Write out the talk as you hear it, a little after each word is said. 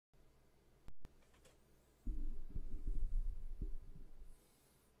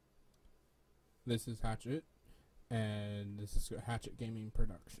This is Hatchet, and this is a Hatchet Gaming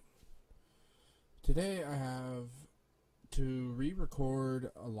production. Today I have to re-record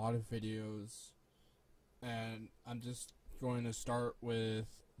a lot of videos, and I'm just going to start with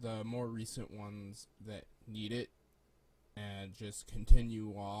the more recent ones that need it, and just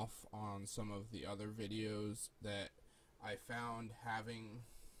continue off on some of the other videos that I found having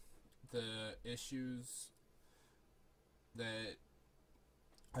the issues that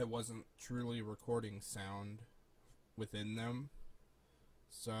I wasn't truly recording sound within them.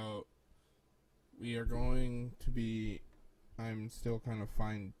 So we are going to be, I'm still kind of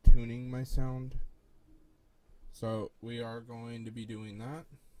fine tuning my sound, so we are going to be doing that.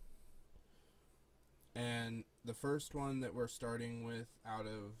 And the first one that we're starting with out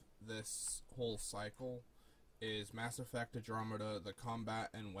of this whole cycle is Mass Effect Andromeda, the combat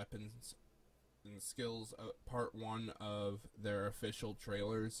and weapons and skills, part 1 of their official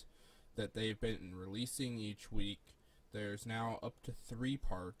trailers that they've been releasing each week. There's now up to 3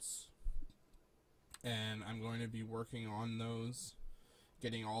 parts, and I'm going to be working on those,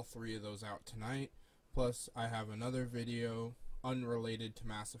 getting all 3 of those out tonight. Plus I have another video unrelated to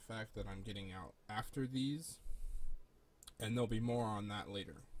Mass Effect that I'm getting out after these, and there'll be more on that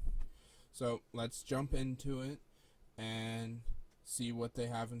later. So let's jump into it and see what they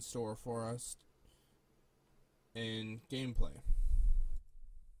have in store for us in gameplay.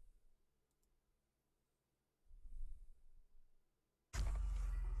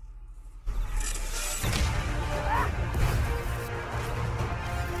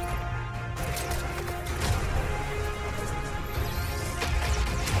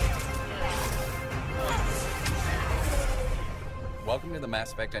 Welcome to the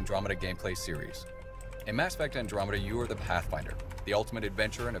Mass Effect Andromeda gameplay series. In Mass Effect Andromeda, you are the Pathfinder, the ultimate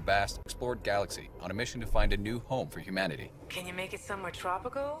adventurer in a vast, explored galaxy on a mission to find a new home for humanity. Can you make it somewhere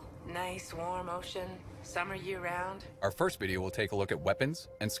tropical? Nice, warm ocean, summer year-round? Our first video will take a look at weapons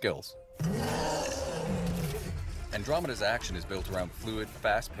and skills. Andromeda's action is built around fluid,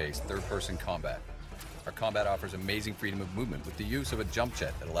 fast-paced, third-person combat. Our combat offers amazing freedom of movement with the use of a jump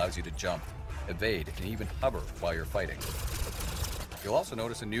jet that allows you to jump, evade, and even hover while you're fighting. You'll also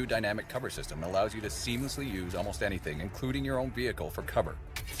notice a new dynamic cover system that allows you to seamlessly use almost anything, including your own vehicle, for cover.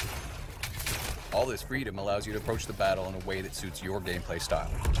 All this freedom allows you to approach the battle in a way that suits your gameplay style.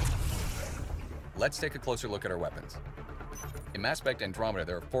 Let's take a closer look at our weapons. In Mass Effect Andromeda,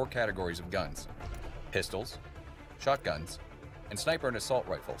 there are 4 categories of guns: pistols, shotguns, and sniper and assault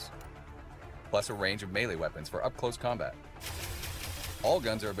rifles, plus a range of melee weapons for up-close combat. All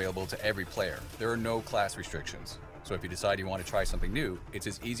guns are available to every player. There are no class restrictions. So if you decide you want to try something new, it's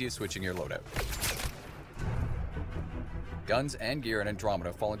as easy as switching your loadout. Guns and gear in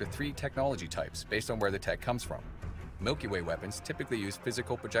Andromeda fall into 3 technology types based on where the tech comes from. Milky Way weapons typically use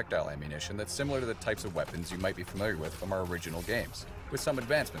physical projectile ammunition that's similar to the types of weapons you might be familiar with from our original games, with some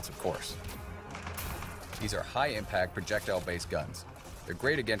advancements, of course. These are high-impact projectile-based guns. They're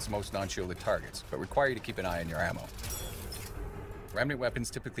great against most non-shielded targets, but require you to keep an eye on your ammo. Remnant weapons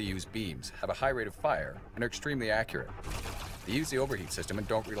typically use beams, have a high rate of fire, and are extremely accurate. They use the overheat system and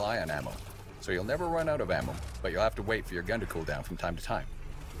don't rely on ammo, so you'll never run out of ammo, but you'll have to wait for your gun to cool down from time to time.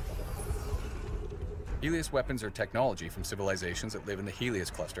 Helios weapons are technology from civilizations that live in the Helios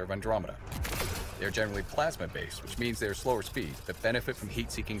cluster of Andromeda. They are generally plasma-based, which means they are slower speed, but benefit from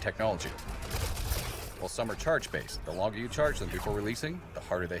heat-seeking technology. While some are charge-based, the longer you charge them before releasing, the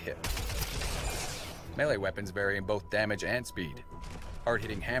harder they hit. Melee weapons vary in both damage and speed.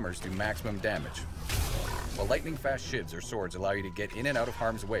 Hard-hitting hammers do maximum damage, while lightning-fast shivs or swords allow you to get in and out of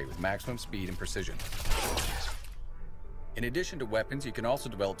harm's way with maximum speed and precision. In addition to weapons, you can also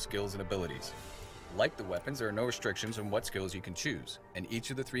develop skills and abilities. Like the weapons, there are no restrictions on what skills you can choose, and each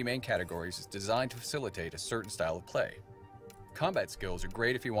of the 3 main categories is designed to facilitate a certain style of play. Combat skills are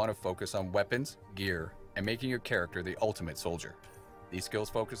great if you want to focus on weapons, gear, and making your character the ultimate soldier. These skills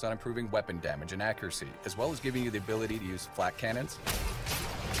focus on improving weapon damage and accuracy, as well as giving you the ability to use flak cannons,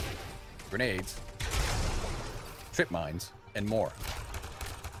 grenades, trip mines, and more.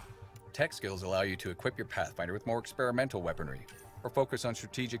 Tech skills allow you to equip your Pathfinder with more experimental weaponry, or focus on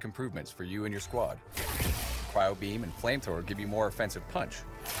strategic improvements for you and your squad. Cryo beam and flamethrower give you more offensive punch,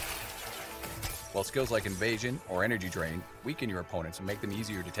 while skills like invasion or energy drain weaken your opponents and make them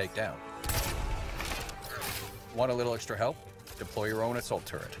easier to take down. Want a little extra help? Deploy your own assault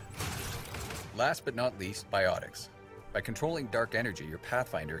turret. Last but not least, biotics. By controlling dark energy, your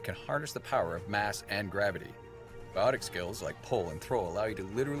Pathfinder can harness the power of mass and gravity. Biotic skills like pull and throw allow you to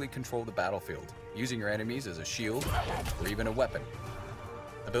literally control the battlefield, using your enemies as a shield or even a weapon.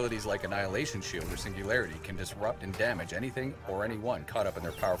 Abilities like Annihilation Shield or Singularity can disrupt and damage anything or anyone caught up in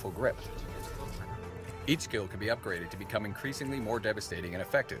their powerful grip. Each skill can be upgraded to become increasingly more devastating and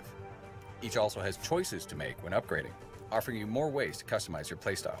effective. Each also has choices to make when upgrading, offering you more ways to customize your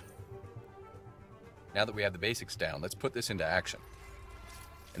playstyle. Now that we have the basics down, let's put this into action.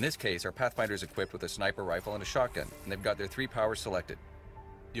 In this case, our Pathfinder is equipped with a sniper rifle and a shotgun, and they've got their 3 powers selected.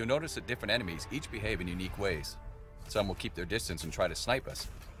 You'll notice that different enemies each behave in unique ways. Some will keep their distance and try to snipe us.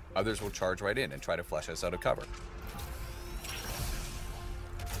 Others will charge right in and try to flush us out of cover.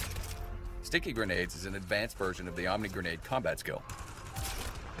 Sticky grenades is an advanced version of the Omni-Grenade combat skill.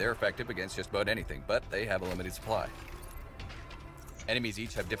 They're effective against just about anything, but they have a limited supply. Enemies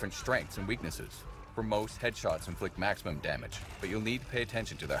each have different strengths and weaknesses. For most, headshots inflict maximum damage, but you'll need to pay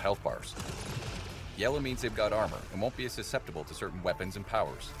attention to their health bars. Yellow means they've got armor and won't be as susceptible to certain weapons and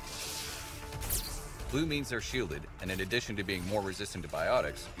powers. Blue means they're shielded, and in addition to being more resistant to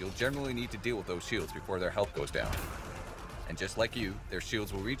biotics, you'll generally need to deal with those shields before their health goes down. And just like you, their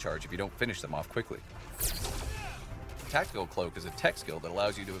shields will recharge if you don't finish them off quickly. Tactical Cloak is a tech skill that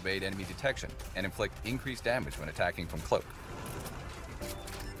allows you to evade enemy detection and inflict increased damage when attacking from cloak.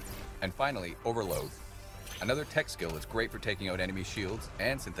 And finally, Overload. Another tech skill that's great for taking out enemy shields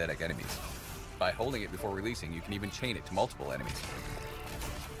and synthetic enemies. By holding it before releasing, you can even chain it to multiple enemies.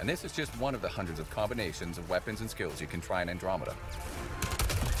 And this is just one of the hundreds of combinations of weapons and skills you can try in Andromeda.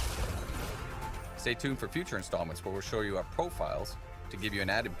 Stay tuned for future installments where we'll show you our profiles to give you an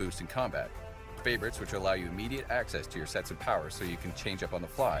added boost in combat, favorites which will allow you immediate access to your sets of powers so you can change up on the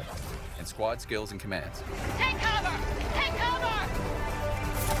fly, and squad skills and commands. Take cover! Take cover!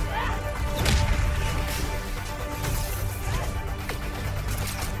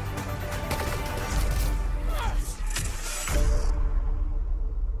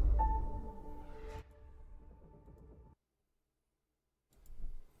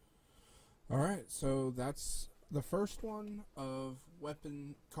 Alright, so that's the first one of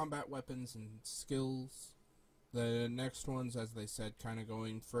combat weapons and skills. The next ones, as they said, kind of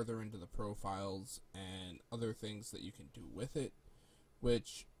going further into the profiles and other things that you can do with it,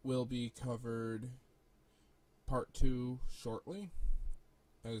 which will be covered part 2 shortly.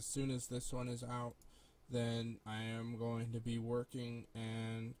 As soon as this one is out, then I am going to be working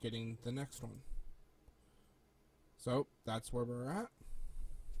and getting the next one. So that's where we're at.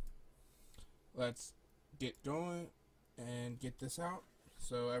 Let's get going and get this out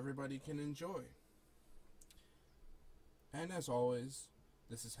so everybody can enjoy. And as always,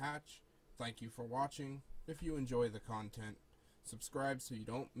 this is Hatch. Thank you for watching. If you enjoy the content, subscribe so you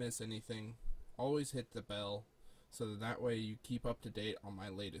don't miss anything. Always hit the bell so that way you keep up to date on my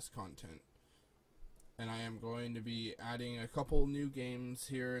latest content. And I am going to be adding a couple new games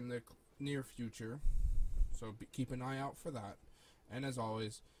here in the near future, so keep an eye out for that. And as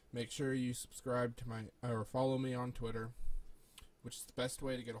always, make sure you subscribe to or follow me on Twitter, which is the best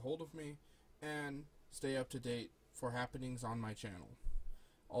way to get a hold of me and stay up to date for happenings on my channel.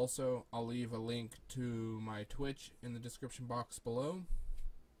 Also, I'll leave a link to my Twitch in the description box below,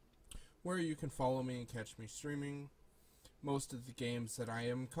 where you can follow me and catch me streaming most of the games that I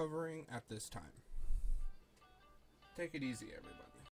am covering at this time. Take it easy, everybody.